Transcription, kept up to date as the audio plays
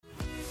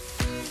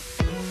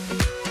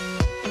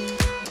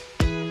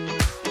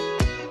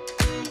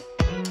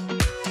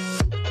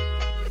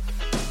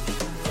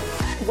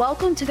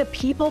Welcome to the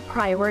People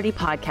Priority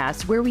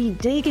Podcast, where we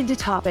dig into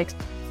topics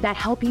that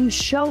help you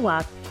show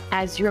up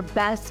as your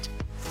best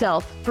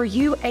self for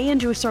you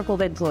and your circle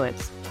of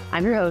influence.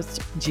 I'm your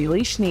host,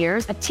 Julie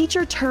Schneers, a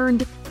teacher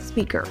turned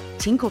speaker,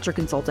 team culture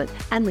consultant,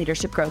 and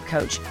leadership growth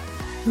coach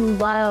who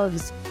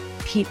loves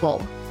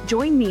people.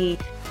 Join me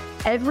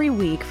every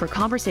week for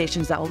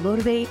conversations that will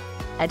motivate,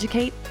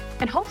 educate,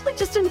 and hopefully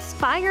just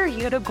inspire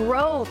you to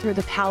grow through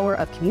the power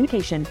of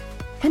communication,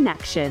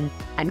 connection,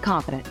 and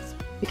confidence.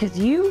 Because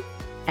you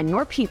and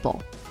your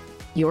people,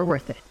 you're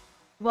worth it.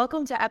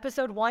 Welcome to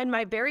episode 1,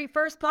 my very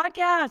first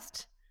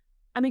podcast.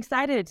 I'm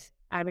excited.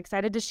 I'm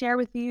excited to share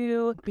with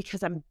you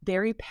because I'm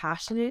very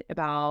passionate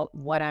about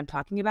what I'm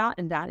talking about,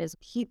 and that is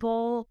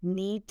people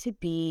need to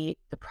be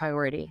the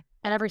priority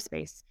in every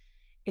space.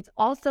 It's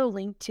also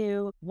linked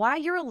to why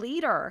you're a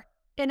leader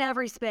in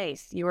every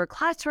space, your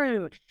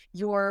classroom,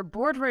 your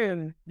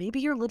boardroom, maybe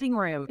your living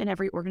room, in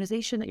every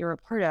organization that you're a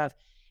part of,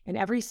 in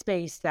every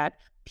space that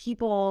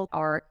people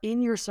are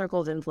in your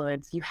circle of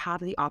influence, you have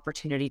the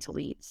opportunity to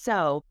lead.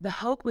 So the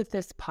hope with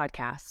this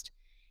podcast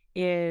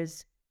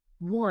is,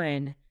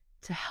 one,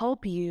 to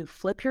help you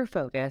flip your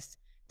focus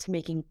to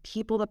making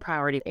people the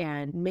priority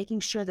and making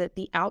sure that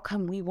the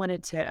outcome we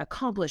wanted to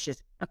accomplish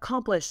is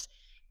accomplished.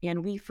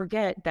 And we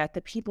forget that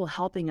the people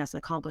helping us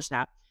accomplish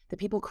that, the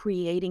people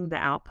creating the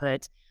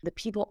output, the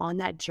people on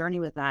that journey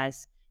with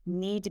us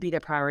need to be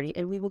the priority,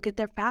 and we will get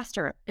there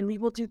faster and we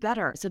will do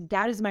better. So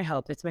that is my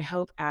hope. It's my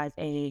hope as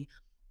a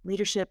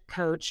leadership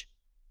coach.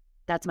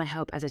 That's my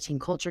hope as a team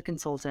culture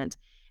consultant.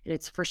 And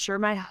it's for sure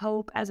my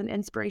hope as an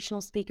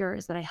inspirational speaker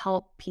is that I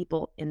help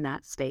people in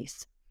that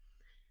space.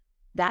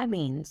 That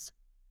means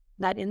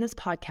that in this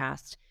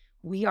podcast,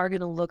 we are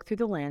going to look through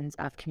the lens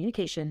of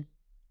communication,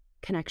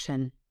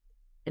 connection,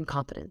 and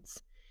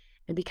confidence.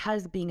 And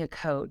because being a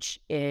coach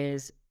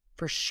is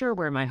for sure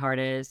where my heart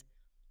is,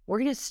 we're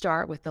going to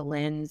start with the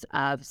lens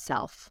of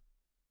self.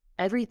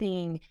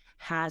 Everything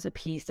has a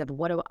piece of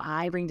what do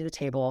I bring to the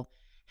table?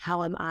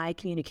 How am I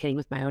communicating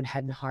with my own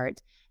head and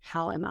heart?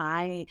 How am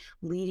I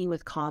leading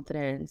with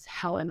confidence?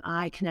 How am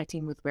I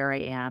connecting with where I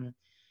am?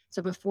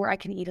 So before I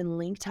can even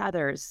link to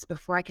others,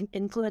 before I can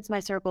influence my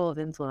circle of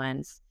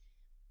influence,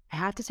 I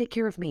have to take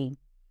care of me.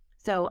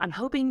 So I'm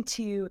hoping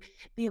to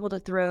be able to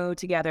throw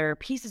together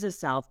pieces of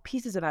self,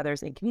 pieces of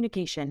others in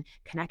communication,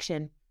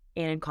 connection,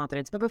 and in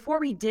confidence. But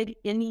before we dig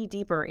any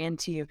deeper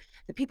into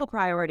the people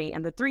priority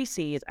and the 3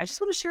 C's, I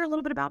just want to share a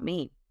little bit about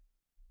me.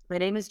 My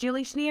name is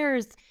Julie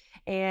Schneers,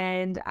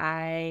 and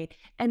I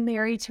am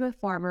married to a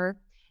farmer,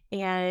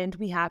 and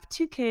we have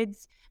 2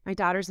 kids. My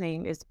daughter's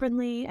name is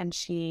Brindley, and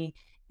she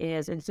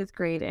is in 5th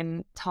grade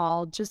and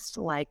tall, just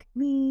like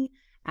me.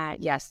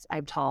 Yes,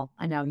 I'm tall.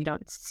 I know you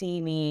don't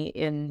see me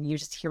and you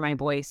just hear my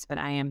voice, but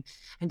I'm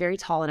very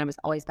tall, and I was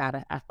always bad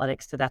at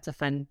athletics. So that's a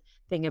fun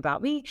thing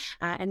about me.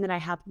 And then I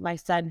have my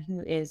son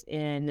who is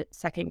in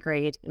 2nd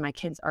grade, and my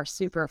kids are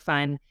super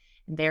fun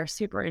and they're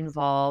super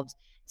involved.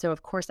 So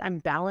of course I'm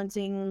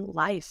balancing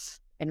life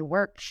and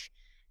work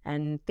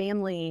and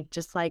family,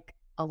 just like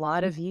a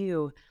lot of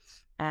you.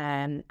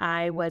 And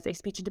I was a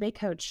speech and debate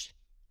coach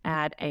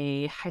at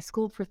a high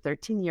school for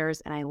 13 years,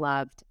 and I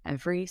loved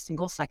every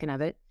single second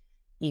of it,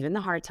 even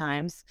the hard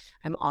times.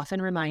 I'm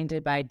often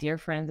reminded by dear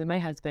friends and my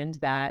husband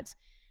that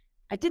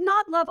I did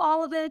not love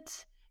all of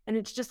it. And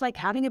it's just like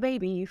having a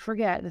baby. You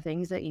forget the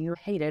things that you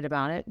hated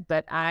about it.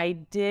 But I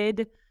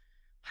did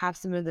have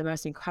some of the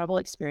most incredible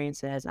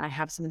experiences. I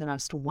have some of the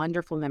most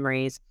wonderful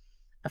memories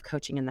of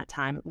coaching in that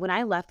time. When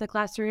I left the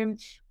classroom,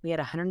 we had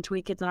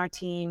 120 kids on our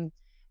team.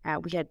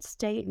 We had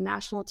state and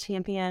national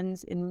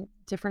champions in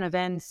different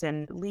events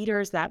and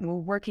leaders that were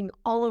working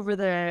all over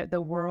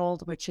the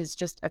world, which is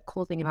just a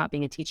cool thing about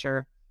being a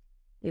teacher,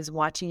 is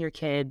watching your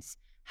kids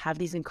have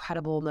these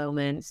incredible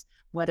moments,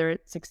 whether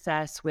it's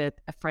success with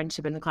a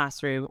friendship in the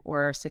classroom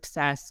or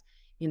success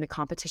in the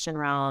competition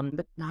realm.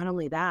 But not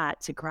only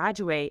that, to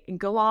graduate and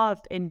go off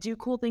and do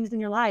cool things in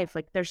your life.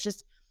 Like there's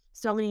just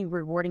so many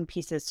rewarding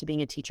pieces to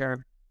being a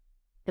teacher.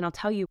 And I'll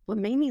tell you, what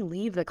made me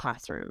leave the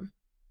classroom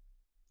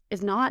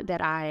is not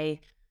that I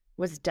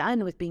was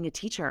done with being a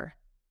teacher.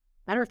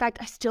 Matter of fact,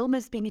 I still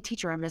miss being a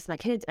teacher. I miss my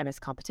kids. I miss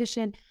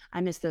competition. I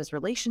miss those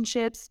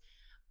relationships.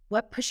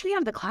 What pushed me out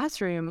of the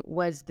classroom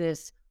was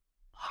this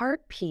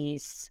heart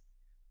piece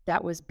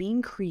that was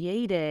being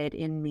created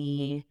in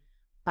me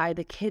by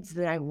the kids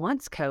that I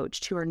once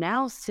coached, who are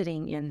now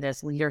sitting in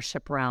this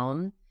leadership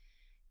realm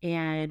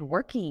and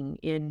working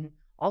in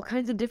all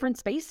kinds of different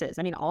spaces.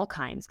 I mean, all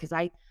kinds, because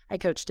I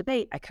coach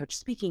debate, I coach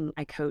speaking,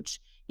 I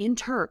coach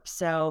interp.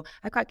 So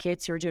I've got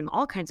kids who are doing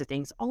all kinds of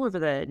things all over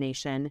the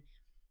nation.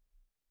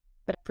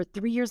 But for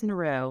 3 years in a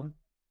row,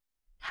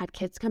 had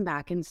kids come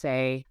back and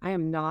say, I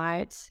am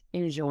not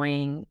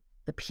enjoying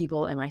the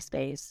people in my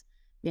space.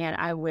 Man,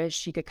 I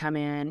wish you could come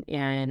in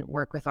and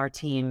work with our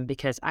team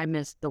because I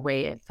miss the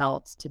way it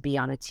felt to be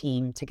on a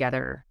team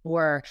together.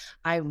 Or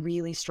I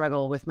really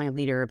struggle with my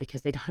leader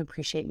because they don't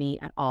appreciate me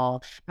at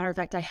all. Matter of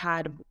fact, I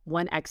had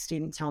one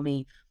ex-student tell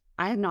me,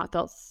 I have not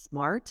felt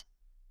smart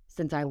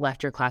since I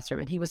left your classroom.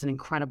 And he was an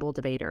incredible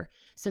debater.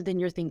 So then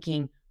you're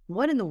thinking,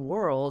 what in the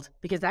world?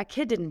 Because that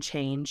kid didn't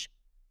change,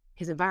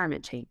 his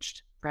environment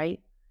changed, right?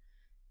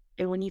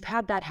 And when you've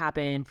had that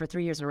happen for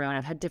 3 years in a row, and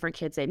I've had different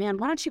kids say, man,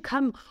 why don't you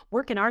come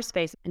work in our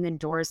space? And then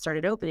doors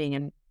started opening.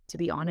 And to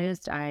be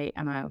honest,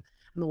 I'm a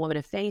woman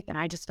of faith, and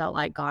I just felt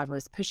like God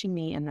was pushing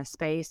me in this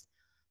space.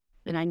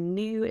 And I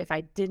knew if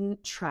I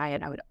didn't try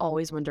it, I would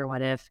always wonder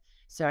what if.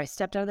 So I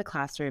stepped out of the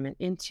classroom and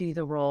into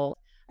the role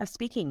of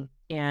speaking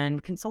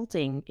and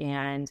consulting.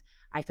 And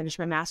I finished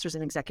my master's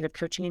in executive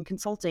coaching and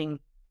consulting.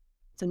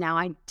 So now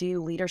I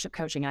do leadership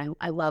coaching.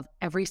 I love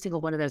every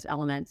single one of those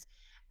elements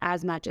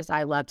as much as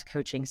I loved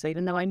coaching. So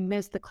even though I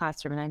miss the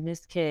classroom and I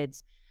miss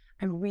kids,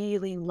 I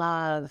really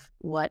love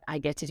what I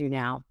get to do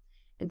now.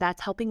 And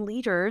that's helping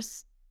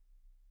leaders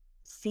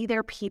see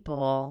their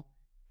people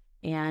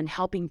and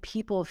helping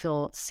people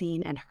feel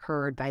seen and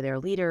heard by their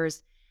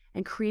leaders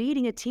and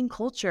creating a team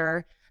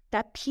culture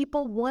that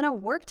people want to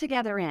work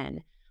together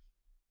in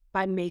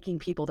by making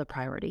people the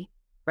priority,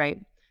 right?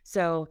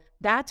 So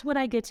that's what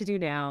I get to do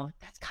now.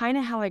 That's kind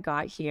of how I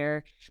got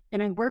here.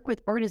 And I work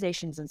with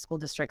organizations and school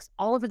districts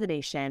all over the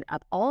nation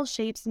of all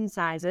shapes and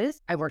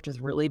sizes. I've worked with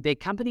really big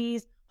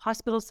companies,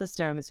 hospital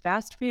systems,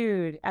 fast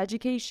food,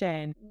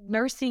 education,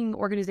 nursing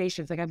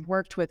organizations. Like I've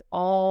worked with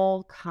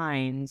all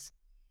kinds.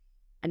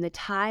 And the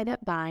tie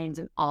that binds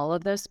in all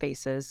of those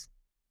spaces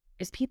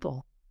is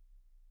people.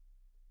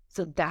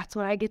 So that's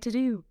what I get to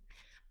do.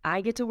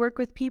 I get to work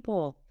with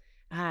people.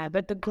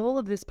 But the goal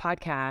of this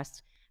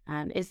podcast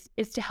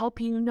is to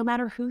help you no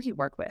matter who you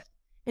work with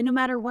and no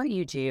matter what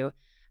you do.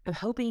 I'm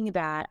hoping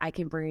that I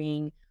can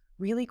bring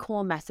really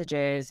cool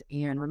messages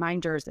and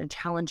reminders and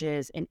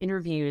challenges and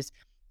interviews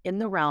in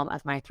the realm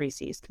of my 3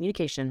 C's: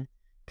 communication,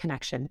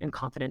 connection, and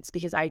confidence,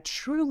 because I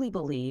truly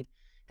believe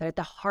that at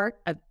the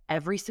heart of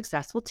every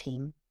successful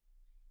team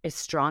is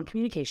strong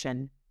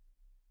communication,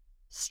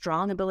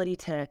 strong ability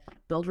to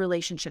build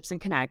relationships and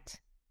connect,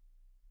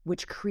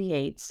 which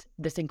creates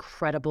this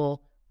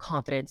incredible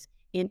confidence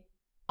in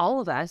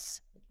all of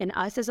us, in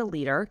us as a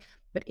leader,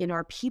 but in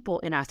our people,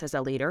 in us as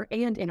a leader,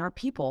 and in our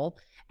people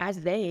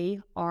as they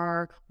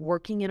are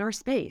working in our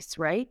space,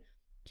 right?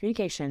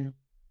 Communication,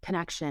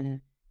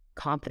 connection,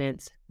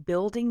 confidence,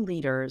 building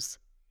leaders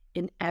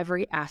in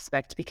every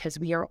aspect, because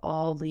we are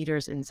all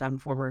leaders in some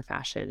form or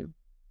fashion.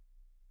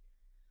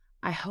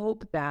 I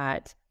hope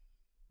that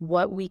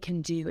what we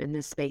can do in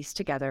this space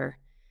together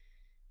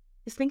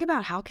is think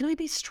about, how can I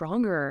be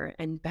stronger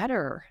and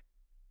better?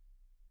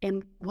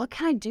 And what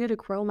can I do to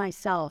grow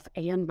myself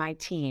and my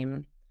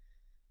team?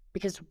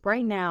 Because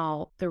right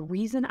now, the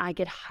reason I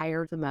get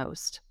hired the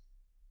most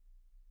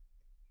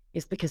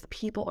is because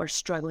people are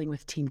struggling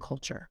with team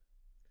culture.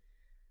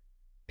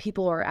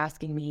 People are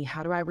asking me,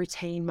 how do I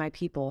retain my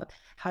people?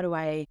 How do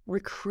I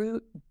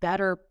recruit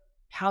better?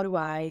 How do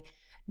I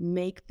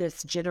make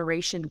this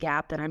generation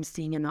gap that I'm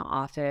seeing in the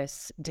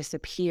office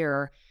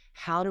disappear?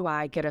 How do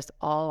I get us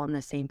all on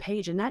the same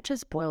page? And that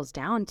just boils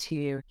down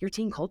to your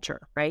team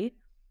culture, right?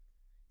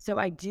 So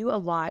I do a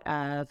lot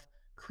of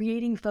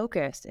creating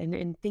focus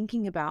and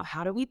thinking about,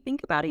 how do we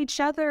think about each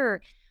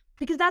other?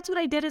 Because that's what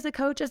I did as a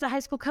coach, as a high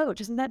school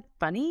coach. Isn't that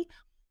funny?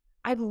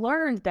 I've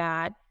learned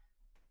that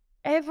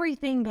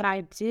everything that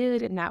I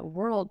did in that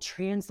world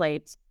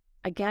translates,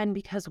 again,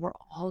 because we're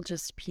all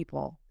just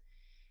people.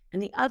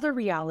 And the other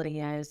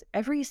reality is,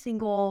 every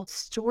single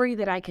story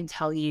that I can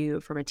tell you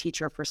from a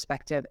teacher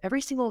perspective,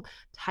 every single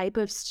type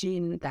of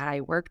student that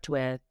I worked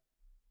with,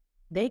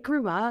 they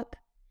grew up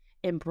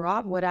and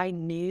brought what I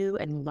knew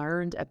and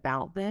learned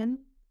about them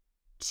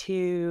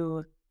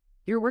to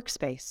your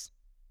workspace,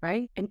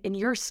 right? And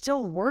you're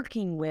still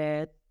working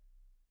with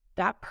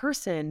that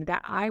person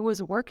that I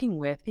was working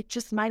with. It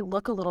just might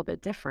look a little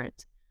bit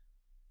different.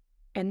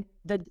 And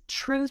the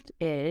truth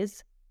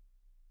is,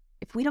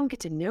 if we don't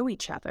get to know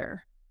each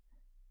other,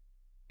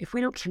 if we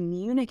don't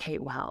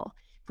communicate well,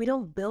 if we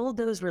don't build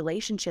those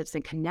relationships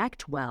and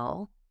connect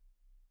well,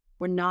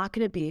 we're not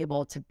going to be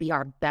able to be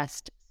our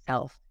best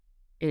self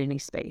in any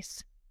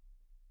space.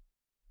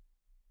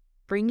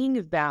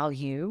 Bringing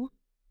value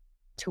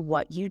to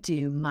what you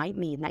do might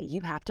mean that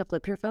you have to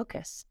flip your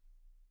focus.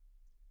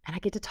 And I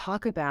get to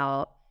talk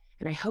about,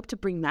 and I hope to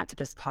bring that to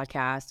this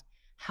podcast,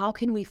 how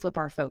can we flip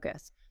our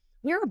focus?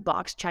 We're a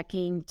box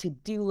checking,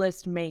 to-do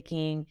list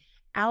making,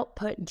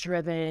 output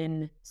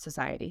driven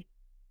society.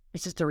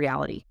 It's just a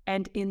reality.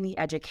 And in the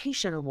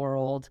education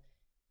world,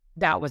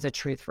 that was a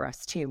truth for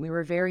us too. We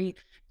were very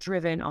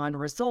driven on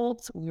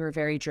results. We were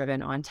very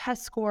driven on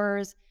test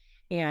scores.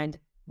 And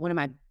one of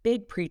my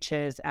big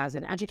preaches as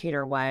an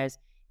educator was,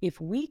 if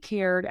we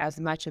cared as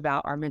much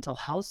about our mental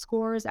health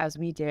scores as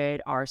we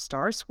did our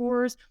STAR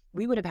scores,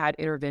 we would have had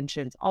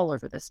interventions all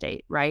over the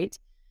state, right?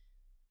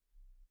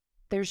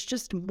 There's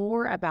just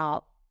more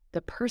about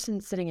the person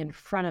sitting in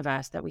front of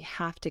us that we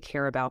have to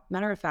care about.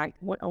 Matter of fact,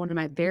 one of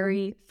my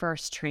very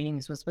first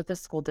trainings was with the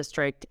school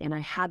district, and I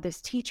had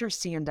this teacher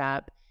stand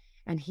up,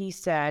 and he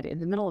said, in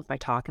the middle of my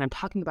talk, and I'm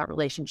talking about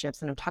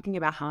relationships, and I'm talking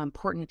about how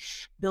important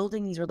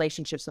building these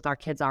relationships with our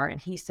kids are,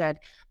 and he said,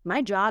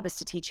 my job is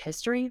to teach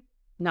history,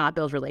 not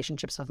build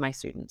relationships with my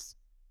students.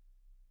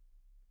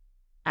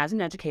 As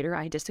an educator,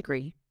 I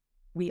disagree.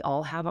 We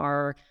all have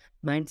our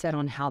mindset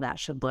on how that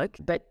should look.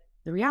 But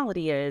the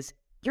reality is,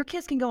 your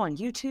kids can go on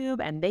YouTube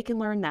and they can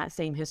learn that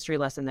same history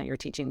lesson that you're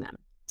teaching them.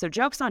 So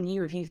joke's on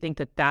you if you think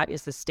that that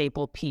is the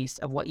staple piece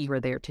of what you were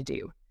there to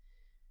do.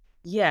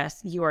 Yes,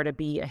 you are to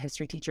be a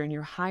history teacher and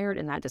you're hired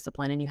in that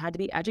discipline and you had to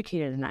be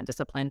educated in that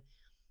discipline.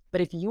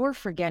 But if you're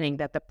forgetting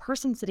that the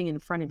person sitting in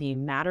front of you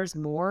matters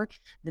more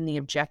than the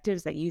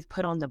objectives that you've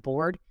put on the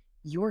board,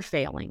 you're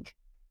failing.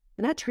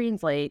 And that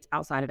translates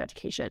outside of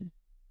education,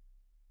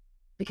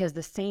 because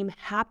the same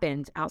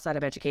happens outside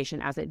of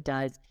education as it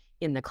does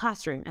in the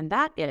classroom. And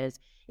that is,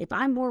 if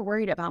I'm more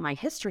worried about my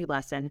history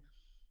lesson,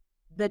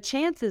 the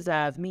chances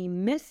of me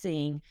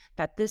missing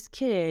that this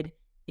kid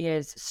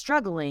is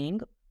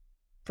struggling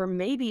for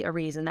maybe a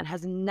reason that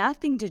has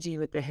nothing to do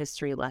with the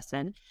history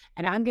lesson,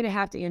 and I'm going to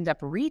have to end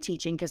up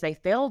reteaching because they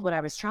failed what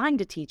I was trying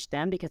to teach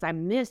them because I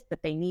missed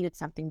that they needed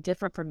something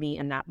different from me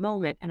in that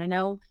moment. And I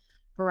know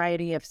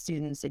variety of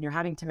students and you're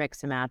having to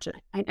mix and match.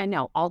 I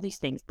know all these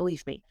things,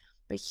 believe me.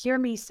 But hear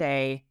me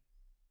say,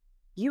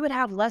 you would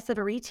have less of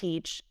a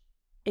reteach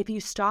if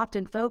you stopped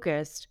and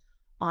focused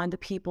on the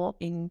people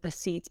in the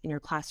seats in your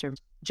classroom.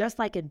 Just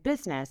like in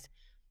business,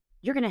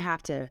 you're going to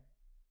have to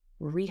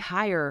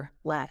rehire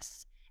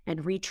less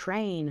and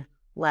retrain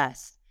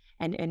less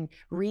and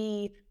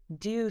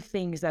redo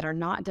things that are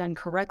not done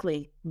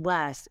correctly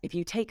less if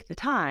you take the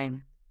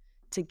time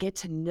to get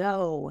to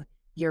know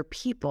your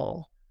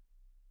people,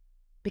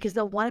 because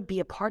they'll want to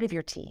be a part of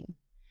your team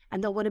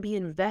and they'll want to be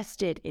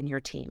invested in your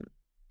team.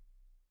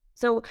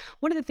 So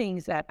one of the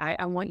things that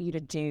I want you to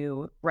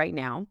do right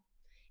now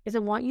is I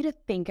want you to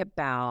think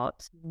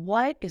about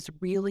what is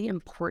really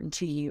important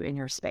to you in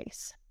your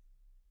space.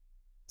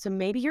 So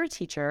maybe you're a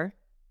teacher,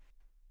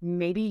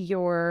 maybe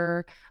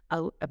you're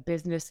a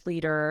business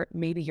leader,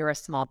 maybe you're a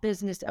small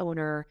business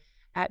owner,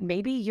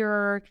 maybe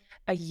you're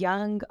a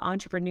young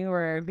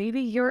entrepreneur,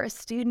 maybe you're a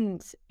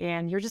student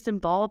and you're just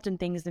involved in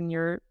things in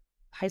your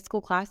high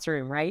school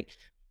classroom, right?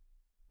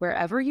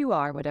 Wherever you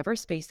are, whatever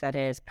space that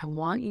is, I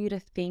want you to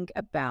think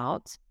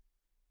about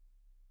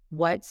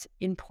what's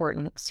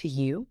important to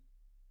you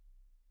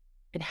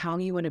and how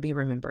you want to be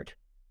remembered.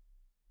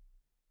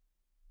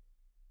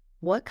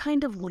 What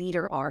kind of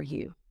leader are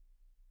you?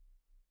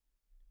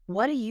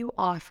 What do you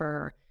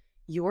offer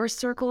your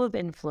circle of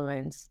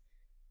influence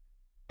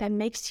that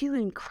makes you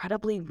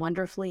incredibly,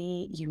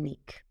 wonderfully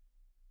unique?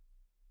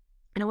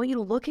 And I want you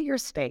to look at your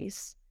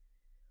space,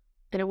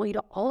 and I want you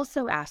to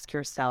also ask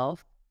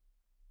yourself,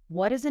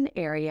 what is an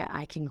area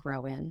I can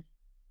grow in?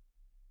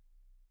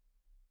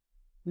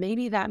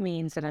 Maybe that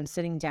means that I'm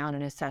sitting down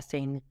and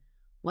assessing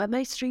what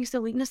my strengths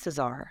and weaknesses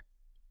are.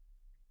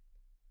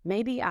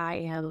 Maybe I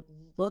am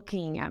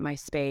looking at my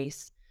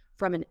space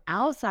from an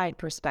outside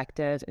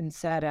perspective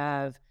instead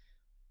of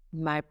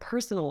my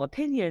personal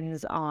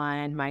opinions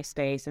on my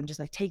space. I'm just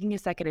like taking a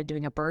second and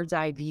doing a bird's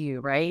eye view,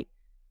 right?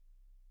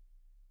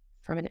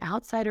 From an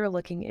outsider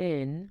looking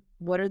in,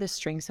 what are the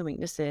strengths and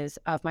weaknesses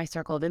of my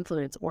circle of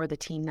influence or the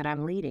team that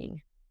I'm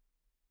leading?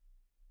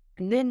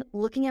 And then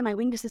looking at my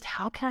weaknesses,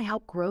 how can I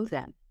help grow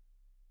them?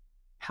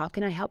 How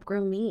can I help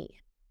grow me?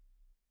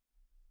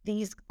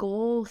 These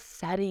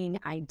goal-setting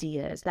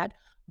ideas, that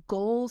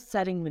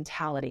goal-setting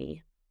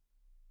mentality,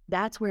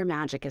 that's where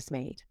magic is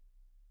made.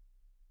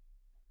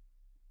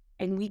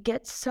 And we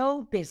get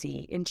so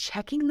busy in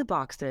checking the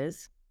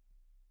boxes.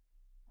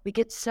 We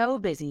get so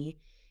busy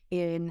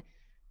in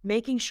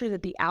making sure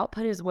that the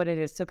output is what it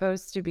is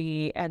supposed to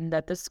be and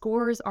that the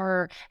scores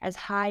are as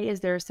high as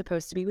they're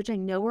supposed to be, which I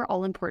know are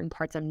all important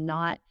parts. I'm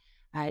not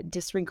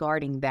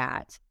disregarding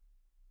that.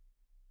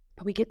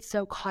 But we get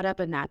so caught up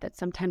in that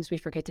sometimes we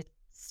forget to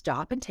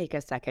stop and take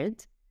a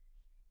second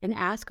and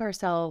ask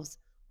ourselves,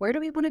 where do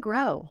we want to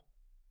grow?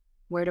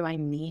 Where do I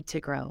need to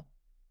grow?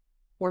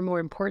 Or more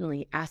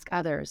importantly, ask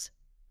others,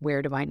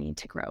 where do I need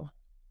to grow?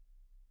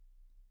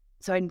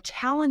 So I'm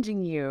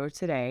challenging you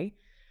today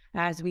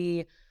as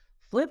we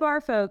flip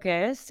our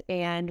focus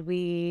and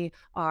we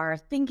are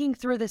thinking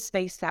through the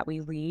space that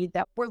we lead,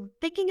 that we're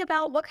thinking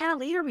about what kind of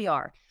leader we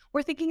are.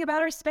 We're thinking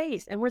about our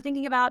space and we're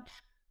thinking about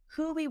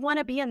who we want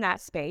to be in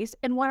that space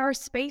and what our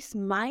space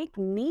might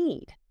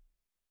need.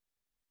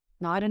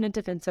 Not in a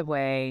defensive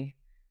way,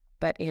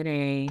 but in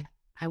a,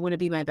 I want to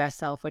be my best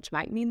self, which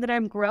might mean that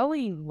I'm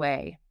growing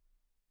way.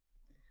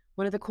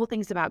 One of the cool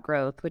things about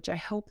growth, which I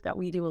hope that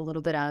we do a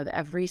little bit of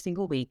every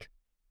single week,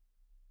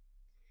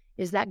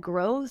 is that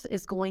growth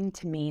is going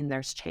to mean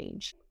there's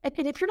change. And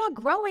if you're not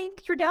growing,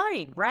 you're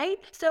dying, right?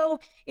 So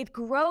if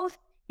growth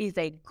is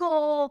a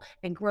goal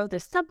and growth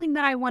is something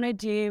that I want to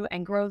do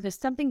and growth is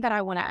something that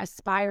I want to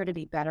aspire to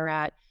be better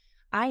at,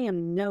 I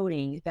am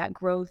noting that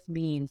growth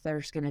means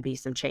there's going to be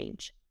some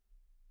change.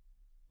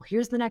 Well,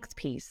 here's the next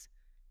piece.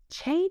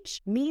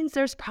 Change means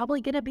there's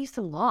probably going to be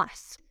some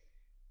loss.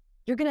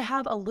 You're going to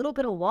have a little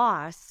bit of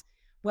loss,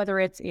 whether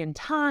it's in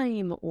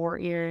time or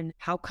in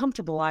how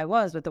comfortable I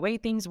was with the way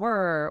things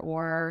were,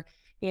 or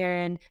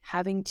in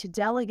having to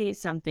delegate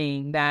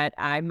something that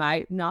I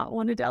might not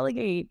want to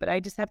delegate, but I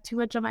just have too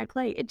much on my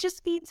plate. It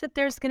just means that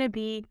there's going to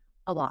be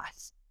a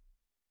loss.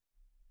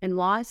 And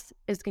loss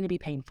is going to be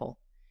painful.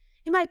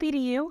 It might be to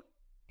you.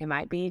 It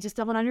might be to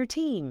someone on your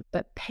team,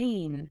 but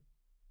pain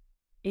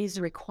is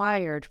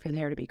required for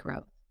there to be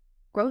growth.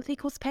 Growth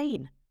equals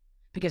pain,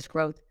 because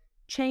growth,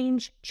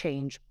 change,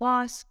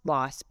 loss,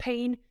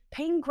 pain,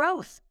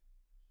 growth.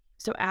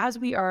 So as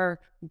we are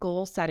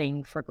goal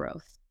setting for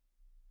growth,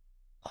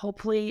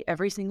 hopefully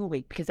every single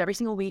week, because every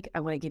single week I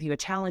want to give you a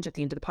challenge at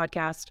the end of the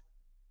podcast,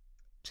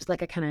 just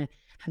like I kind of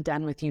have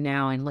done with you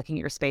now, and looking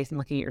at your space and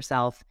looking at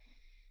yourself.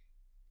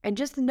 And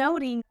just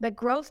noting that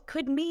growth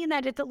could mean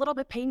that it's a little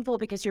bit painful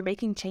because you're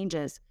making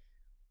changes.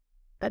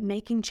 But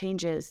making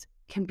changes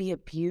can be a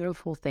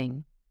beautiful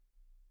thing.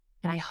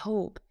 And I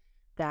hope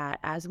that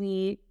as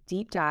we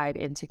deep dive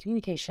into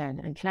communication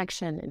and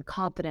connection and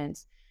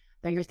confidence,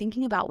 that you're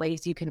thinking about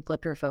ways you can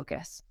flip your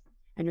focus.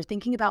 And you're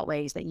thinking about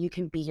ways that you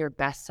can be your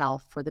best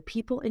self for the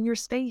people in your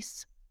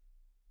space.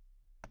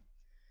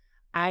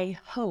 I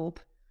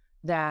hope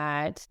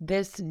that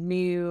this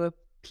new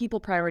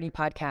People Priority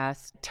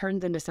podcast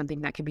turns into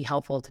something that can be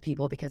helpful to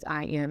people, because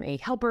I am a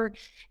helper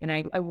and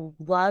I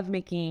love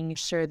making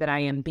sure that I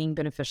am being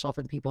beneficial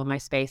for the people in my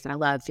space. And I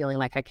love feeling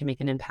like I can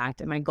make an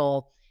impact. And my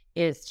goal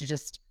is to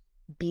just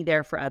be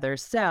there for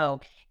others.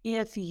 So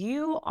if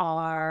you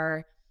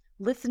are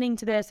listening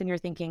to this and you're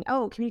thinking,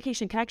 oh,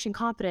 communication, connection,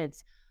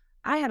 confidence,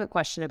 I have a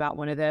question about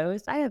one of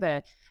those. I have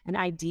an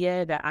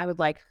idea that I would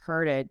like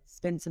her to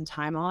spend some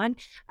time on.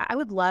 I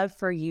would love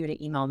for you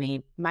to email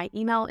me. My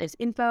email is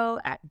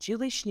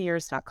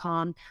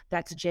info@julieschneers.com.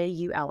 That's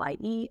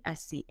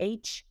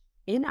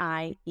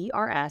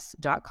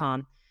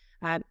JULIESCHNIERS.com.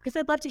 Because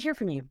I'd love to hear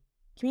from you.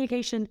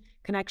 Communication,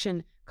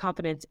 connection,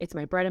 confidence, it's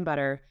my bread and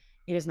butter.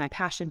 It is my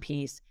passion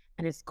piece,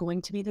 and it's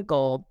going to be the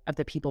goal of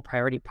the People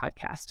Priority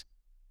podcast.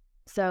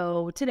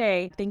 So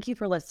today, thank you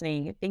for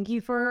listening. Thank you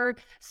for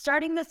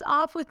starting this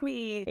off with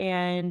me.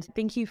 And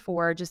thank you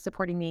for just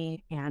supporting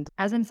me. And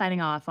as I'm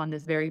signing off on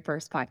this very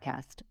first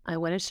podcast, I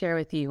want to share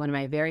with you one of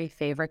my very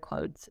favorite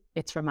quotes.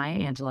 It's from Maya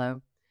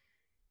Angelou.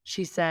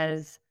 She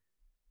says,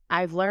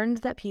 "I've learned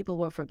that people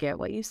will forget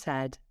what you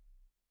said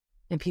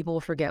and people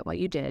will forget what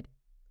you did,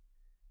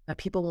 but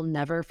people will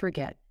never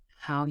forget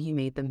how you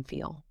made them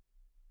feel."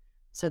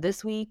 So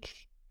this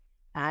week,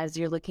 as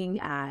you're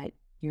looking at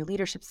your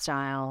leadership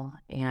style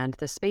and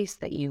the space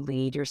that you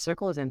lead, your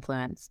circle of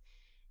influence,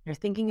 you're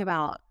thinking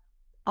about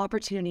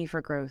opportunity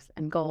for growth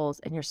and goals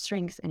and your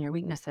strengths and your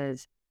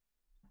weaknesses.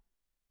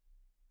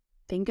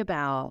 Think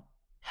about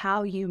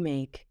how you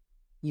make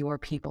your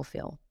people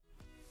feel.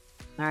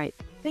 All right.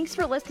 Thanks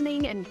for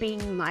listening and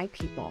being my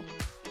people.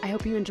 I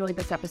hope you enjoyed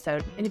this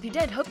episode. And if you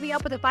did, hook me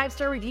up with a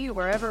 5-star review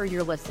wherever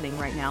you're listening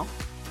right now.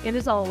 And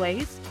as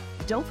always,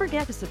 don't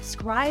forget to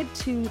subscribe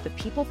to the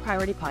People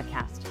Priority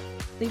podcast.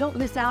 So you don't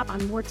miss out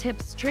on more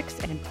tips, tricks,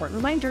 and important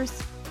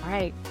reminders. All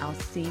right, I'll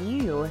see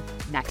you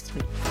next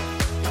week.